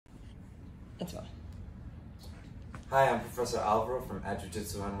Let's go. Hi, I'm Professor Alvaro from Jiu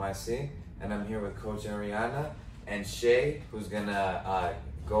Jitsu NYC, and I'm here with Coach Ariana and Shay, who's gonna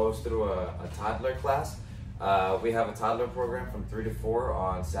go us through a toddler class. We have a toddler program from 3 to 4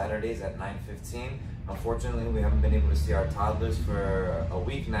 on Saturdays at 9:15. Unfortunately, we haven't been able to see our toddlers for a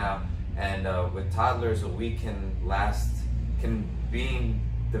week now, and with toddlers, a week can be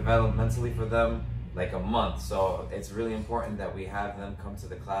developmentally for them like a month. So it's really important that we have them come to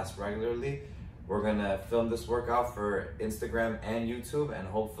the class regularly. We're gonna film this workout for Instagram and YouTube, and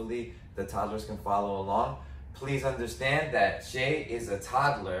hopefully the toddlers can follow along. Please understand that Shay is a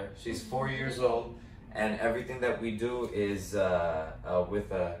toddler. She's 4 years old, and everything that we do is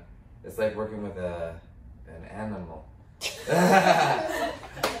it's like working with an animal.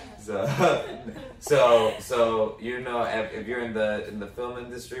 So you know, if you're in the film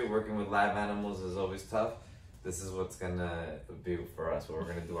industry, working with live animals is always tough. This is what's gonna be for us. We're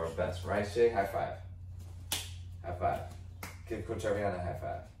gonna do our best, right, Shay? High five. High five. Give Coach Ariana a high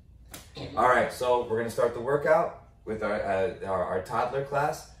five. All right, so we're gonna start the workout with our toddler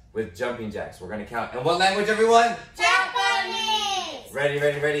class with jumping jacks. We're gonna count. In what language, everyone? Japanese.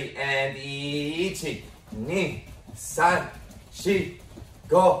 Ready. And ichi, ni, san, shi,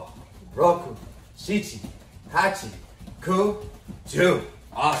 go, roku, shichi, hachi, ku, ju.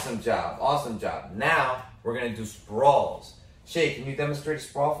 Awesome job. Now we're gonna do sprawls. Shay, can you demonstrate a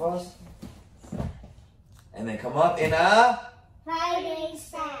sprawl for us? And then come up in a Fighting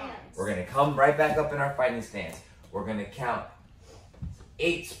stance. We're gonna come right back up in our fighting stance. We're gonna count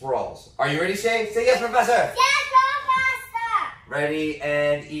 8 sprawls. Are you ready, Shay? Say yes, Professor. Yes, Professor. Ready,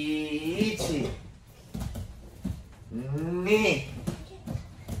 and ichi, ni.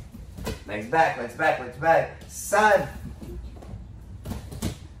 Legs back. San,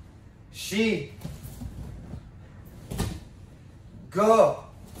 shi, go,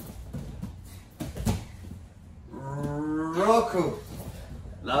 roku.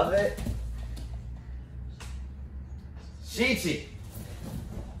 Love it. Shichi.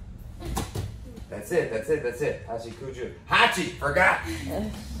 That's it. Hachi kuju. Hachi, forgot.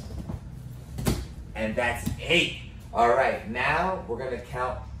 And that's 8. All right, now we're gonna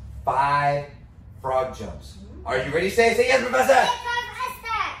count 5 frog jumps. Are you ready, Shay? Say yes, Professor. Yes,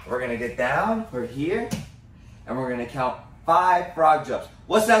 Professor. We're gonna get down, we're here, and we're gonna count 5 frog jumps.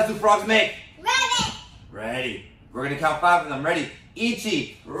 What sounds do frogs make? Rabbit. Ready. We're gonna count 5 of them. Ready?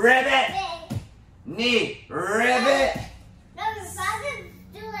 Ichi, ribbit. Ni, ribbit. No, Professor,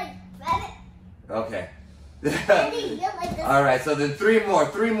 do like rabbit. Okay. And you get like this. All right, so then 3 more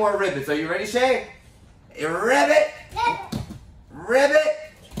ribbits. Are you ready, Shay? Ribbit, ribbit,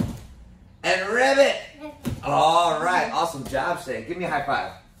 and ribbit. All right, awesome job, Shay. Give me a high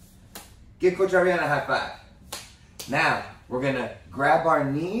five. Give Coach Ariana a high five. Now, we're gonna grab our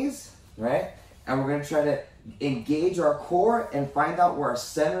knees, right? And we're gonna try to engage our core and find out where our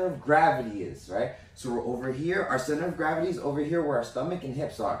center of gravity is, right? So we're over here, our center of gravity is over here where our stomach and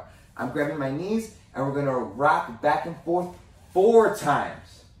hips are. I'm grabbing my knees, and we're gonna rock back and forth 4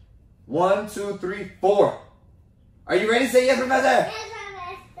 times. 1, 2, 3, 4. Are you ready? Say yes, Professor. Yes,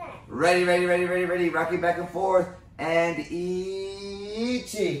 Professor. Ready. Rocking back and forth. And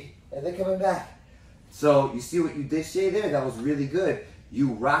ichi. And then coming back. So you see what you did, Shay, there? That was really good.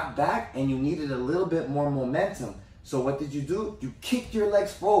 You rocked back and you needed a little bit more momentum. So what did you do? You kicked your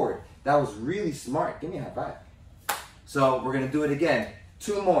legs forward. That was really smart. Give me a high five. So we're going to do it again.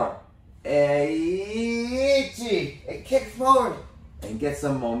 2 more. Ichi. And kick forward. And get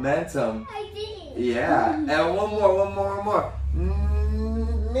some momentum. I did it. Yeah. And one more.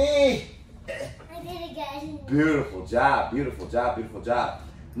 Knee. I did it again. Beautiful job.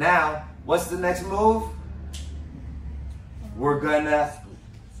 Now, what's the next move? We're gonna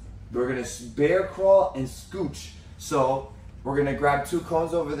bear crawl and scooch. So we're gonna grab 2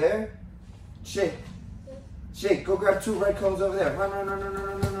 cones over there. Shay, go grab 2 red cones over there.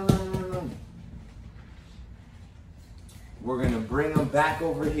 Run. We're gonna bring them back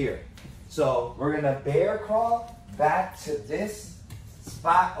over here. So we're gonna bear crawl back to this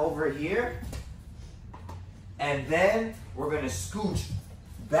spot over here. And then we're gonna scooch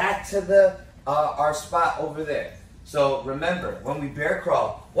back to our spot over there. So remember, when we bear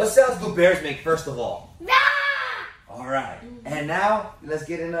crawl, what sounds do bears make first of all? Rah! All right, and now let's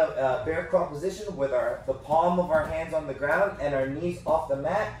get in a bear crawl position with the palm of our hands on the ground and our knees off the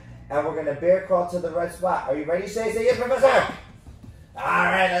mat, and we're gonna bear crawl to the red spot. Are you ready, Shay? Say yes, Professor. All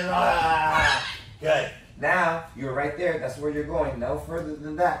right, good. Now you're right there. That's where you're going. No further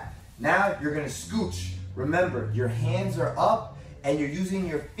than that. Now you're gonna scooch. Remember, your hands are up, and you're using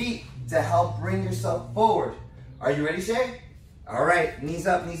your feet to help bring yourself forward. Are you ready, Shay? All right, knees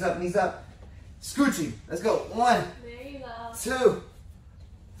up, knees up, knees up. Scooching. Let's go. 1, There you go. 2,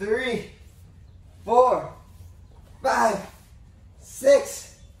 3, 4, 5,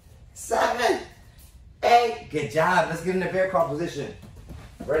 6, 7, 8. Good job. Let's get in the bear crawl position.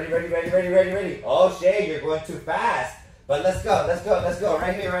 Ready, ready, ready, ready, ready, ready. Oh, Shay, you're going too fast. But let's go, let's go, let's go.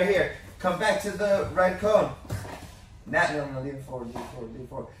 Right here, right here. Come back to the red cone. Now, no, leave it forward, leave it forward, leave it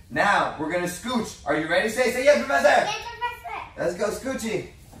forward. Now, we're going to scooch. Are you ready? Say yes, Professor. Yes, Professor. Let's go scooching.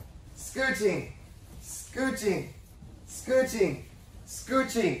 Scooching. Scooching. Scooching.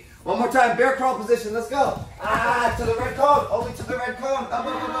 Scooching. One more time, bear crawl position. Let's go. Ah, to the red cone. Only to the red cone. Up, up,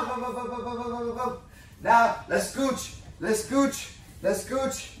 up, up, up, up, up, up, up, up, up. Now, let's scooch. Let's scooch. Let's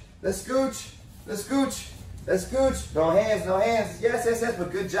scooch. Let's scooch. Let's scooch. Let's scooch. No hands, no hands. Yes, yes, yes,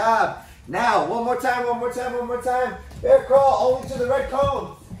 but good job. Now, one more time, one more time, one more time. Bear crawl, only to the red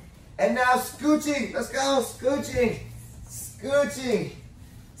cone. And now scooching. Let's go. Scooching. Scooching.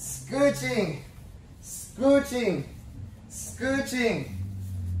 Scooching. Scooching. Scooching.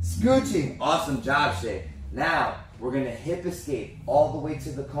 Scooching. Awesome job, Shay. Now, we're going to hip escape all the way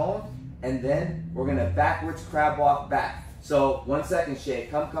to the cone, and then we're going to backwards crab walk back. So, 1 second, Shay.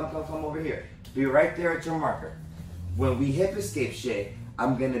 Come over here. Be right there at your marker. When we hip escape, Shay,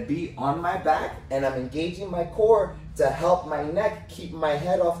 I'm going to be on my back, and I'm engaging my core to help my neck keep my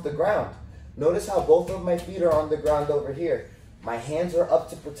head off the ground. Notice how both of my feet are on the ground over here. My hands are up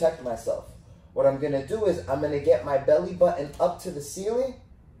to protect myself. What I'm going to do is I'm going to get my belly button up to the ceiling,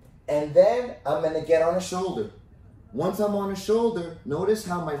 and then I'm going to get on a shoulder. Once I'm on a shoulder, notice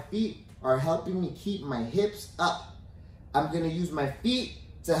how my feet are helping me keep my hips up. I'm going to use my feet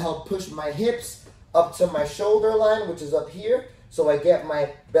to help push my hips up to my shoulder line, which is up here. So I get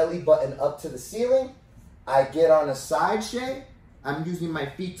my belly button up to the ceiling. I get on a side shake. I'm using my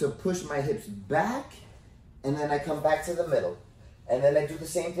feet to push my hips back. And then I come back to the middle. And then I do the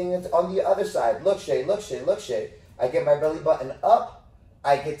same thing on the other side. Look, Shay, look, Shay, look, Shay. I get my belly button up.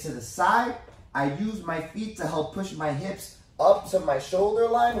 I get to the side. I use my feet to help push my hips up to my shoulder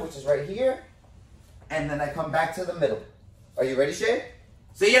line, which is right here. And then I come back to the middle. Are you ready, Shay?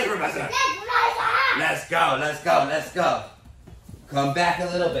 Say yes, Professor. Yes, Professor. Let's go, let's go, let's go. Come back a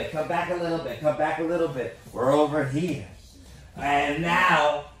little bit, come back a little bit, come back a little bit. We're over here. And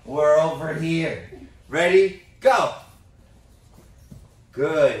now we're over here. Ready? Go.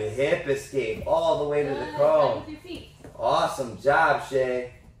 Good. Hip escape all the way to the cone. With your feet. Awesome job,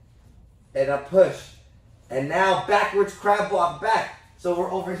 Shay. And a push. And now backwards crab walk back. So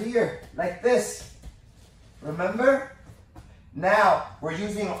we're over here like this. Remember? Now we're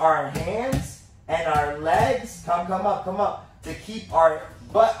using our hands and our legs. Come up. To keep our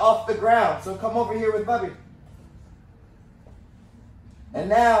butt off the ground. So come over here with Bubby. And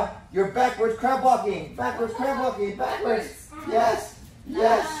now you're backwards crab walking. Backwards crab walking. Backwards. Yes.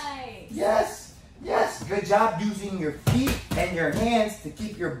 Yes. Nice. Yes. Yes. Good job using your feet and your hands to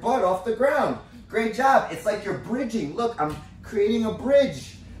keep your butt off the ground. Great job. It's like you're bridging. Look, I'm creating a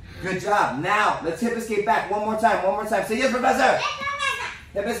bridge. Good job. Now let's hip escape back. One more time. One more time. Say yes, Professor. Yes, Professor.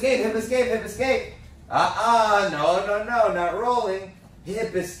 Hip escape. Hip escape. Hip escape. No, not rolling.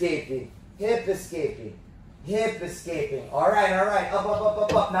 Hip escaping, hip escaping, hip escaping. All right,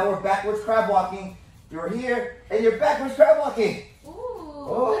 up. Now we're backwards crab walking. You're here, and you're backwards crab walking. Ooh.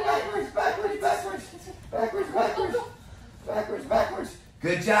 Oh, backwards.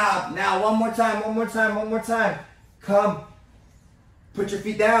 Good job. Now one more time. Come. Put your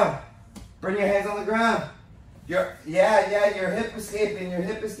feet down. Bring your hands on the ground. You're hip escaping.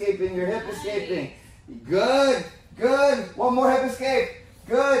 Good. One more hip escape.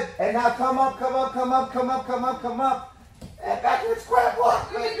 Good. And now come up. And backwards crab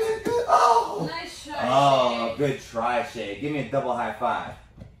walk. Good. Oh. Nice try. Oh, good try, Shay. Give me a double high five.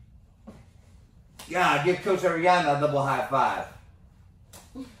 Yeah, give Coach Ariana a double high five.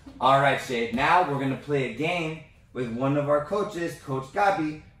 All right, Shay. Now we're going to play a game with one of our coaches, Coach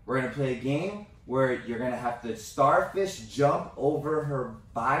Gabi. We're going to play a game where you're going to have to starfish jump over her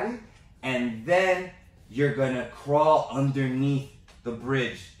body, and then you're going to crawl underneath the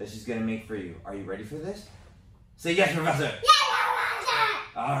bridge that she's going to make for you. Are you ready for this? Say yes, Professor. Yes,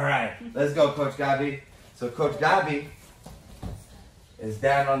 Professor. All right, let's go, Coach Gabi. So Coach Gabi is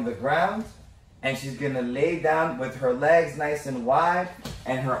down on the ground, and she's going to lay down with her legs nice and wide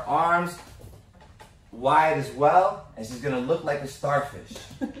and her arms wide as well, and she's going to look like a starfish.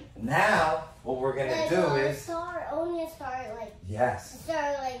 Now, what we're going to do is... Only a star, like... Yes. A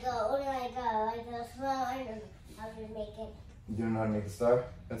star, only a small island. How do you make it? You don't know how to make a star?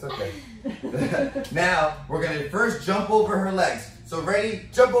 That's okay. Now, we're going to first jump over her legs. So ready?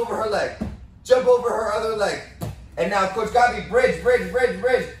 Jump over her leg. Jump over her other leg. And now, Coach Gabi, bridge, bridge, bridge,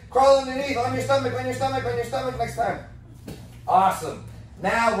 bridge. Crawl underneath, on your stomach, on your stomach, on your stomach next time. Awesome.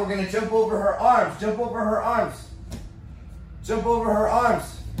 Now we're gonna jump over her arms, jump over her arms. Jump over her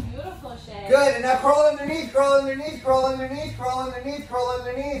arms. Beautiful, Shay. Good, and now crawl underneath, crawl underneath, crawl underneath, crawl underneath, crawl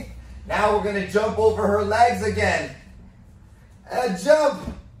underneath. Now we're gonna jump over her legs again. Jump,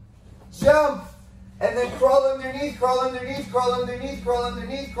 jump, and then crawl underneath, crawl underneath, crawl underneath, crawl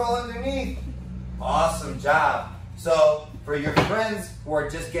underneath, crawl underneath. Awesome job. So for your friends who are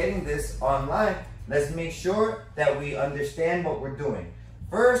just getting this online, let's make sure that we understand what we're doing.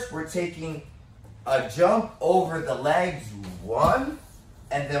 First, we're taking a jump over the legs, 1,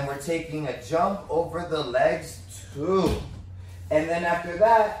 and then we're taking a jump over the legs, 2. And then after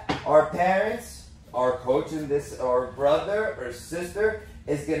that, our parents, our coach in this, our brother or sister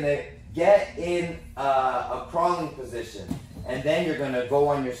is gonna get in a crawling position. And then you're gonna go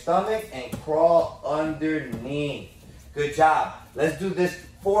on your stomach and crawl underneath. Good job. Let's do this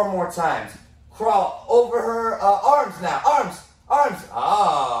 4 more times. Crawl over her arms now. Arms, arms.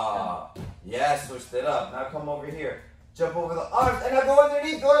 Ah, yes, switched it up. Now come over here. Jump over the arms and now go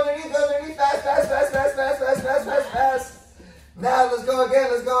underneath, go underneath, go underneath. Fast, fast, fast, fast, fast, fast, fast, fast, fast. Now let's go again,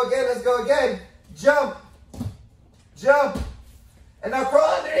 let's go again, let's go again. Jump, jump. And now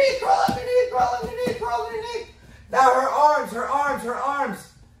crawl underneath, crawl underneath, crawl underneath, crawl underneath. Now her arms, her arms, her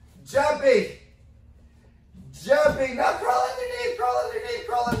arms. Jumping. Jumping. Now crawl underneath, crawl underneath,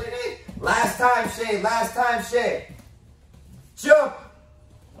 crawl underneath. Last time, Shay. Last time, Shay. Jump.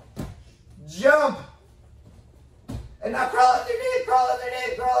 Jump. And now crawl underneath, crawl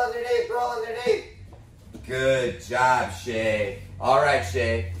underneath, crawl underneath, crawl underneath. Good job, Shay. All right,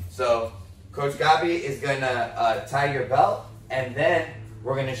 Shay. So Coach Gabi is going to tie your belt, and then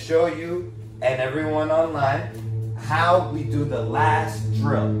we're going to show you and everyone online how we do the last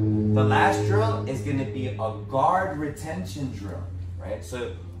drill. The last drill is going to be a guard retention drill, right?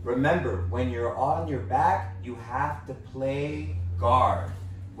 So remember, when you're on your back, you have to play guard.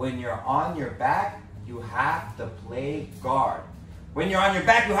 When you're on your back, you have to play guard. When you're on your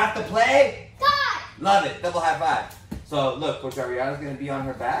back, you have to play guard. Love it. Double high five. So look, Coach Ariana's going to be on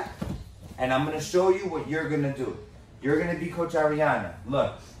her back, and I'm going to show you what you're going to do. You're going to be Coach Ariana.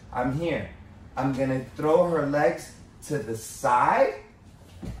 Look, I'm here. I'm going to throw her legs to the side,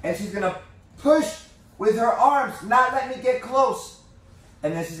 and she's going to push with her arms, not let me get close.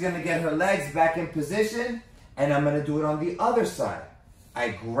 And then she's going to get her legs back in position, and I'm going to do it on the other side. I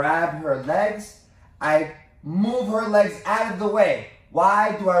grab her legs. I move her legs out of the way.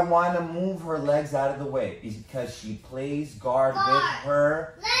 Why do I want to move her legs out of the way? Because she plays guard with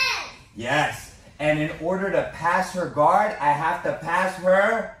her legs. Yes. And in order to pass her guard, I have to pass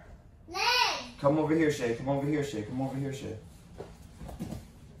her legs. Come over here, Shay. Come over here, Shay. Come over here, Shay.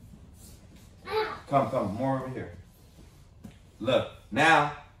 Come. More over here. Look.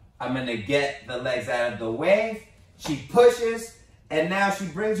 Now, I'm going to get the legs out of the way. She pushes, and now she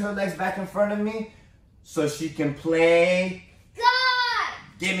brings her legs back in front of me so she can play guard.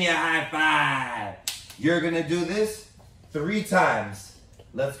 Give me a high five. You're going to do this 3 times.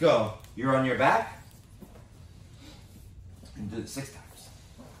 Let's go. You're on your back. And do it 6 times.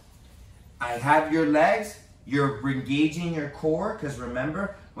 I have your legs. You're engaging your core, because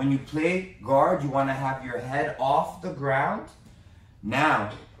remember, when you play guard, you want to have your head off the ground.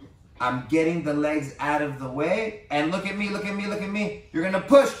 Now, I'm getting the legs out of the way. And look at me, look at me, look at me. You're going to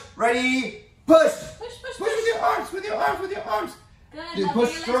push. Ready? Push. Push with your arms, with your arms, with your arms. Good. Dude, push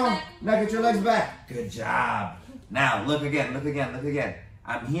strong. Now get your legs back. Good job. Now, look again, look again, look again.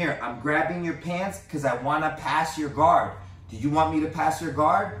 I'm here. I'm grabbing your pants because I want to pass your guard. Do you want me to pass your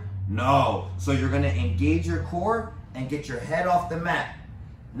guard? No. So you're going to engage your core and get your head off the mat.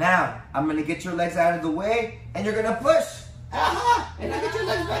 Now, I'm going to get your legs out of the way, and you're going to push. Aha! And now get your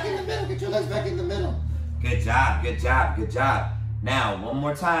legs back in the middle. Get your legs back in the middle. Good job, good job, good job. Now, one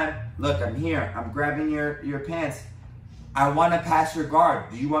more time. Look, I'm here. I'm grabbing your pants. I want to pass your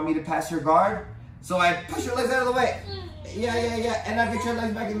guard. Do you want me to pass your guard? So I push your legs out of the way. Yeah. And now get your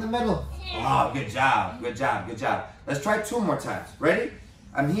legs back in the middle. Oh, good job, good job, good job. Let's try 2 more times. Ready?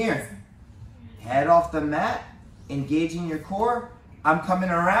 I'm here. Head off the mat, engaging your core. I'm coming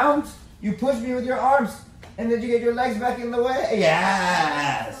around. You push me with your arms, and then you get your legs back in the way.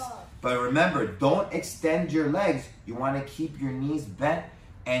 Yes. But remember, don't extend your legs. You want to keep your knees bent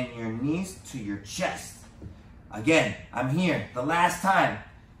and your knees to your chest. Again, I'm here. The last time.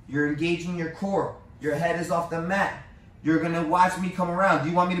 You're engaging your core. Your head is off the mat. You're going to watch me come around. Do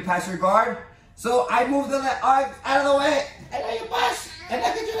you want me to pass your guard? So I move the arms out of the way. And now you push. And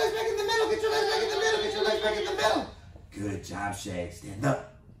now get your legs back in the middle. Get your legs back in the middle. Get your legs back in the middle. Good job, Shay. Stand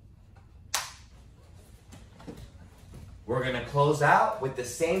up. We're gonna close out with the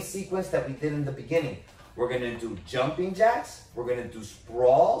same sequence that we did in the beginning. We're gonna do jumping jacks, we're gonna do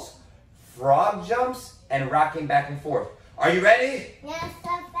sprawls, frog jumps, and rocking back and forth. Are you ready? Yes, so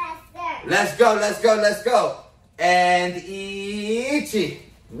faster. Let's go, let's go, let's go. And ichi,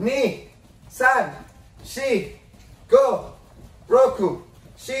 ni, san, shi, go, roku,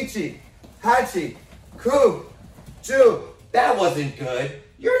 shichi, hachi, ku, ju. That wasn't good.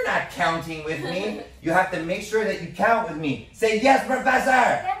 You're not counting with me. You have to make sure that you count with me. Say yes, Professor.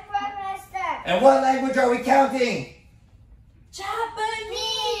 Yes, Professor. And what language are we counting?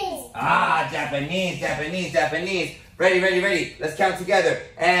 Japanese. Ah, Japanese, Japanese, Japanese. Ready, ready, ready. Let's count together.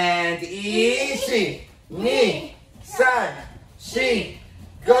 And ichi, ni, san, shi,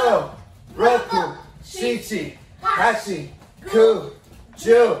 go, roku, shichi, hachi, ku,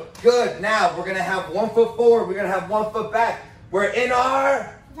 ju. Good. Now we're gonna have 1 foot forward. We're gonna have 1 foot back. We're in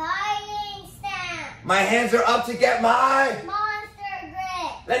our Fighting stance. My hands are up to get my Monster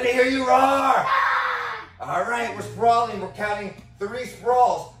grip. Let me hear you roar. Ah! All right, we're sprawling. We're counting 3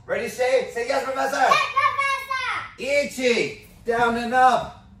 sprawls. Ready, Shay? Say yes, Professor. Yes, Professor. Ichi, down and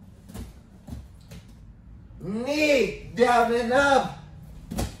up. Knee, down and up.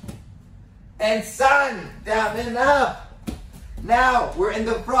 And sun, down and up. Now, we're in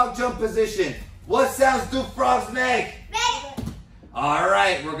the frog jump position. What sounds do frogs make? Ready. All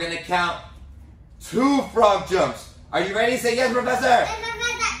right, we're going to count 2 frog jumps. Are you ready? Say yes, Professor. Yes,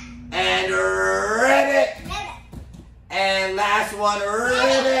 Professor. And ribbit. Ready. And last one,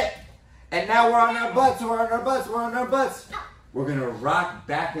 ribbit. And now we're on our butts, we're on our butts, we're on our butts. We're gonna rock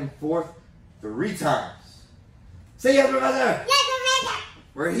back and forth 3 times. Say yes, Professor. Yes, Professor.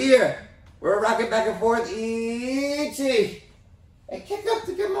 We're here. We're rocking back and forth. Ichi. And kick up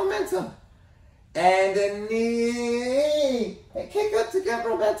to get momentum. And a knee. And kick up to get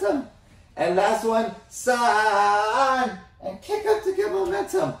momentum. And last one, san. And kick up to get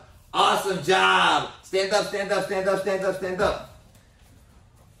momentum. Awesome job. Stand up, stand up, stand up, stand up, stand up.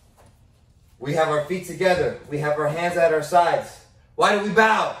 We have our feet together. We have our hands at our sides. Why do we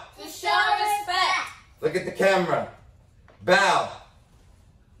bow? To show respect. Look at the camera. Bow.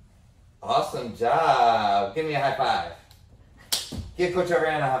 Awesome job. Give me a high five. Give Coach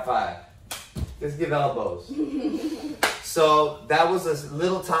Ariana a high five. Just give elbows. So that was a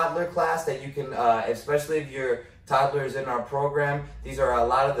little toddler class that you can, especially if your toddler is in our program, these are a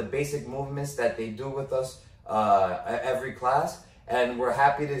lot of the basic movements that they do with us every class. And we're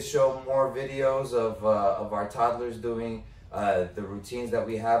happy to show more videos of our toddlers doing the routines that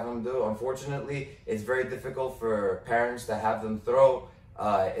we have them do. Unfortunately, it's very difficult for parents to have them throw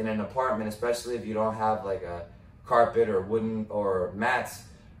in an apartment, especially if you don't have like a carpet or wooden or mats.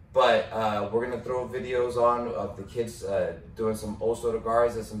 But we're gonna throw videos on of the kids doing some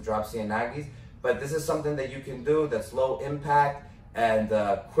osotogari and some drop nagis. But this is something that you can do that's low impact and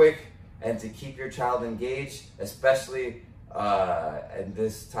quick, and to keep your child engaged, especially in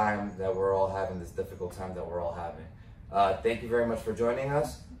this time that we're all having, this difficult time that we're all having. Thank you very much for joining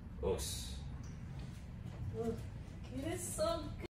us. Us. It is so good.